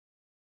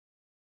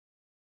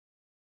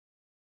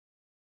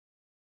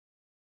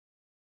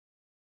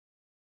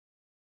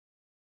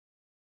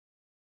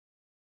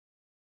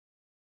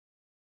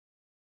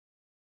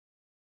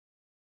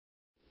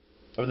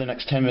Over the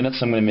next 10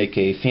 minutes I'm going to make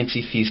a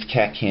Fancy Feast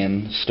cat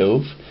can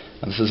stove.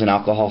 This is an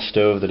alcohol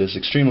stove that is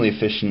extremely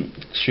efficient,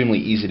 extremely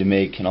easy to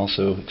make, and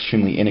also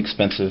extremely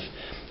inexpensive.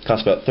 It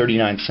costs about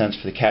 39 cents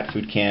for the cat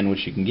food can,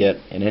 which you can get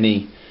in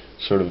any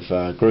sort of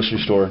grocery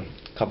store,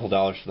 a couple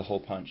dollars for the whole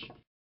punch.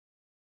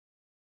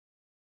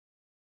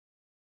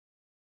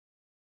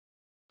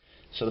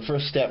 So the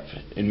first step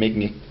in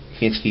making a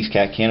Fancy Feast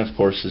cat can, of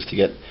course, is to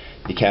get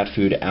the cat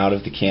food out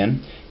of the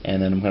can,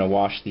 and then I'm going to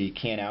wash the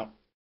can out.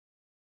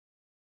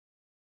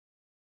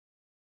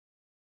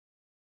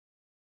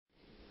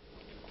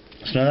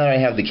 So now that I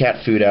have the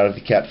cat food out of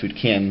the cat food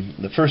can,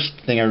 the first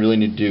thing I really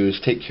need to do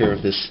is take care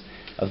of this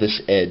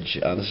edge.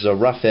 This is a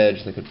rough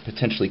edge that could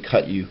potentially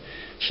cut you.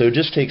 So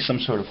just take some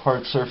sort of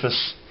hard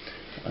surface.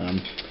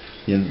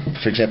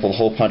 For example, the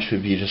hole punch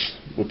would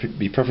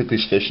be perfectly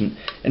sufficient,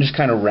 and just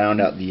kind of round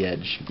out the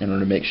edge in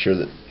order to make sure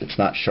that it's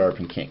not sharp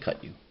and can't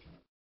cut you.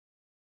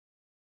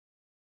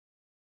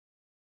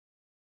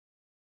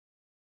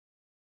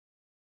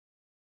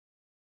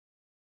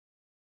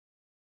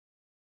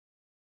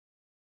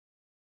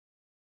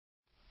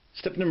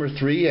 Step number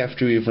 3,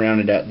 after we've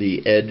rounded out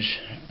the edge,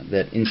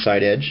 that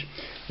inside edge,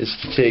 is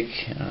to take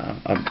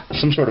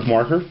some sort of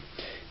marker,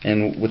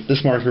 and with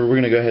this marker we're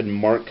going to go ahead and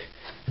mark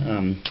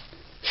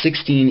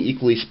 16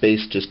 equally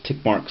spaced just tick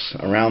marks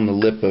around the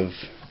lip of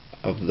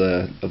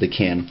the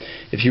can.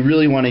 If you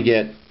really want to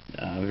get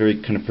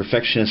very kind of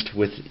perfectionist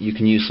you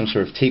can use some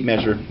sort of tape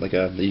measure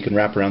that you can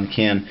wrap around the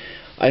can.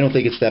 I don't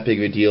think it's that big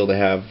of a deal to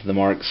have the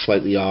marks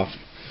slightly off,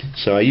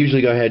 so I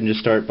usually go ahead and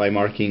just start by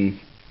marking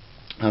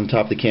on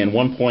top of the can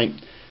one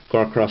point, go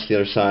across the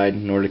other side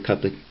in order to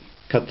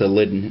cut the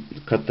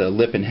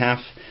lip in half.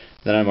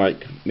 Then I might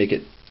make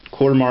it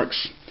quarter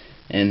marks,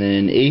 and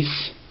then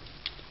eighths,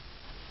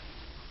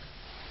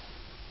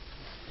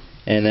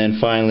 and then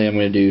finally I'm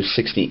going to do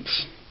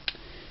 16ths.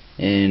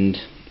 And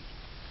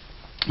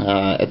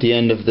at the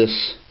end of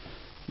this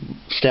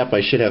step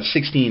I should have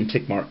 16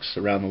 tick marks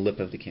around the lip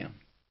of the can.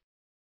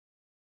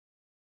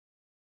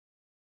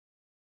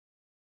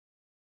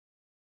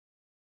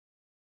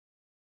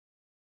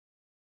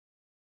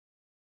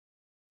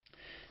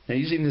 Now,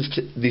 using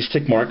these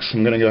tick marks,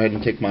 I'm going to go ahead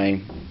and take my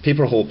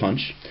paper hole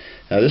punch.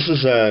 Now, this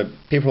is a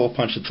paper hole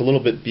punch that's a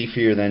little bit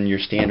beefier than your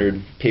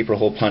standard paper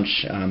hole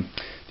punch.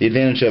 The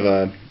advantage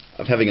of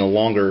having a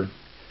longer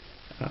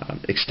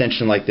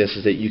extension like this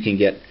is that you can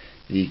get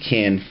the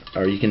can,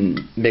 or you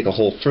can make a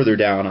hole further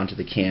down onto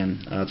the can.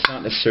 It's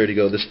not necessary to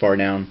go this far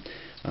down.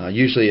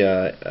 Usually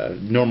a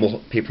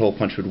normal paper hole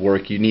punch would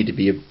work. You need to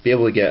be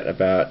able to get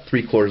about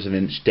 3/4 of an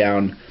inch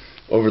down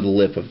over the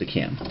lip of the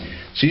can.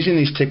 So using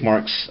these tick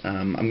marks,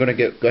 I'm going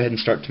to go ahead and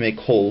start to make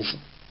holes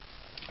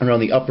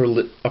around the upper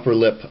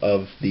lip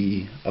of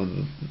the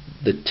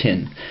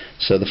tin.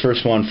 So the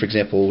first one, for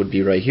example, would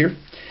be right here.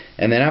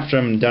 And then after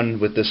I'm done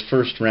with this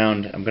first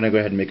round, I'm going to go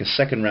ahead and make a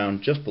second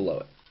round just below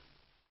it.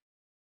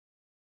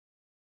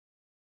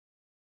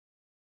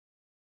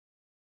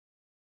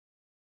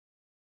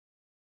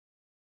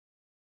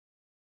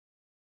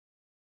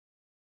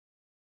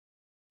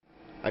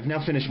 I've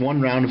now finished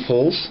one round of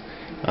holes.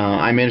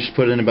 I managed to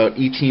put in about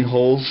 18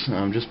 holes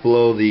just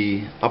below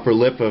the upper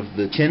lip of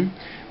the tin.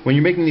 When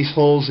you're making these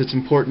holes, it's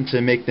important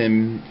to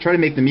try to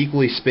make them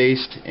equally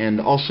spaced, and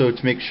also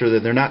to make sure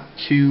that they're not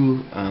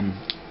too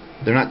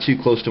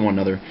close to one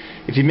another.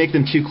 If you make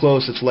them too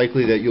close, it's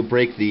likely that you'll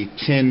break the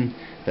tin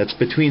that's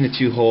between the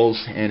two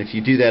holes, and if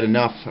you do that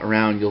enough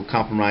around, you'll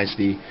compromise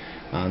the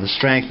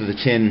strength of the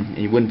tin, and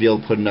you wouldn't be able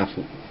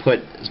to put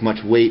as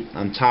much weight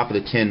on top of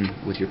the tin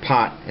with your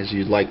pot as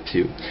you'd like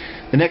to.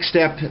 The next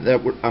step,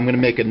 I'm going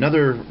to make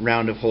another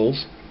round of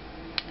holes.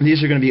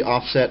 These are going to be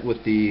offset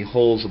with the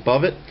holes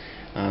above it.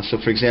 So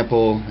for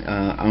example,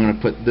 I'm going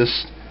to put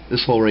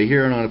this hole right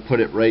here, and I'm going to put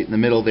it right in the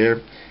middle there.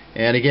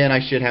 And again, I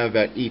should have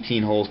about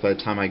 18 holes by the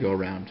time I go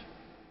around.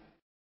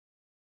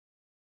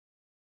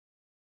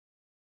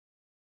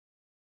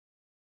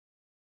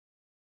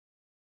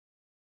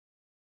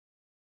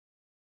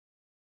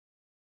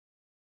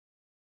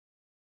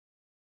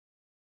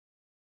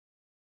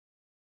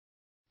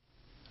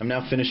 I'm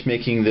now finished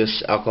making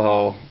this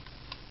alcohol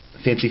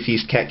Fancy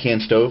Feast cat can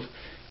stove.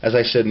 As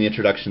I said in the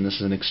introduction, this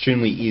is an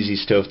extremely easy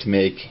stove to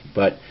make,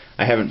 but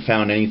I haven't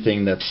found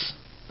anything that's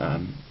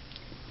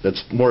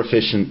more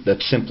efficient,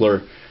 that's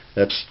simpler,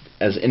 that's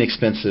as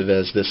inexpensive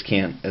as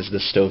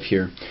this stove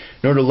here.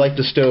 In order to light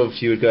the stove,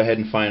 you would go ahead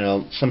and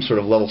find some sort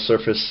of level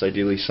surface,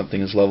 ideally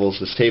something as level as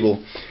this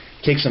table.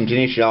 Take some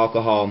denatured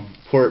alcohol,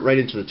 pour it right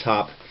into the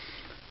top.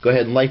 Go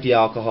ahead and light the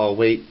alcohol.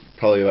 Wait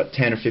probably about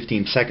 10 or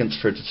 15 seconds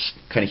for it to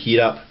kind of heat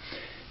up.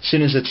 As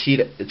soon as it's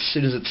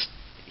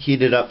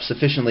heated up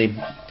sufficiently,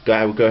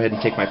 I would go ahead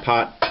and take my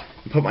pot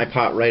and put my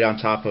pot right on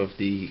top of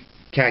the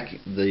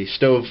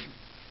stove,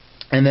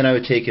 and then I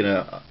would take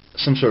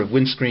some sort of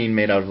windscreen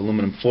made out of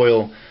aluminum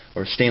foil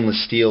or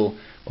stainless steel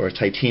or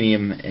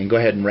titanium, and go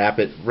ahead and wrap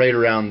it right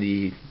around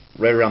the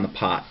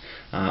pot.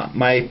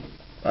 My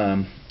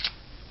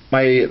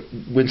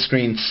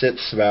windscreen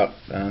sits about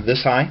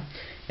this high,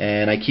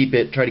 and I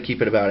try to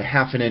keep it about a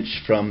half an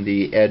inch from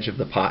the edge of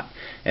the pot,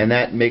 and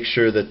that makes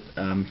sure that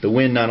the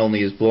wind not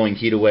only is blowing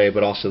heat away,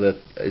 but also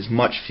that as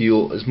much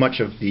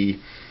of the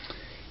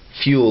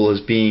fuel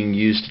is being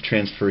used to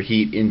transfer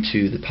heat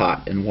into the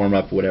pot and warm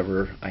up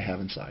whatever I have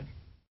inside.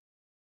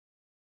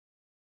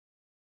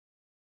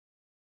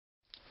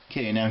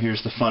 Okay, now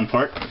here's the fun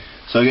part.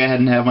 So I'll go ahead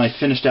and have my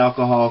finished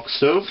alcohol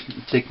stove.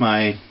 Take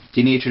my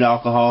denatured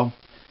alcohol,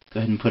 go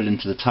ahead and put it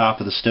into the top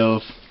of the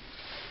stove.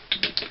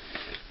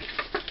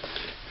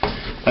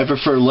 I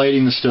prefer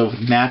lighting the stove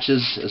with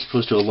matches as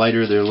opposed to a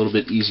lighter. They're a little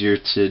bit easier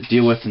to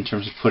deal with in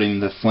terms of putting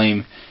the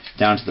flame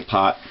down to the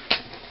pot.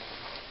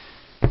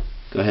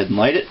 Go ahead and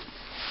light it.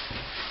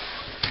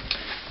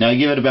 Now I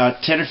give it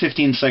about 10 or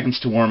 15 seconds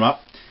to warm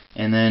up,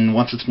 and then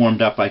once it's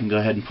warmed up I can go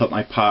ahead and put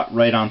my pot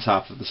right on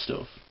top of the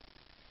stove.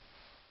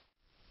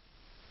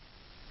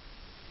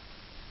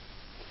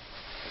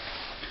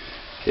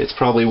 Okay, it's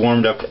probably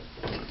warmed up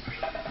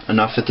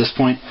enough at this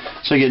point,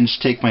 so I can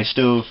just take my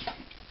stove,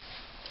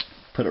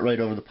 put it right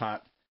over the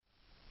pot.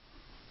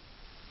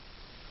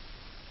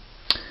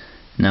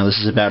 Now this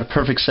is about a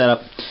perfect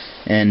setup,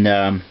 and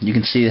you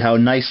can see how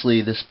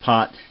nicely this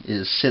pot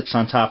sits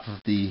on top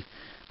of the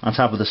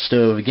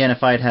stove. Again,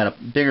 if I had a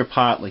bigger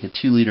pot, like a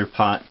 2-liter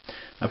pot,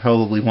 I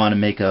probably want to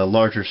make a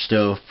larger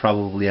stove,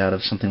 probably out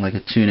of something like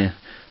a tuna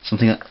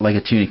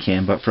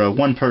can. But for a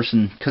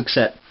one-person cook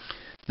set,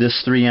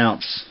 this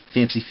 3-ounce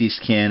Fancy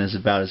Feast can is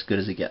about as good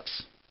as it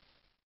gets.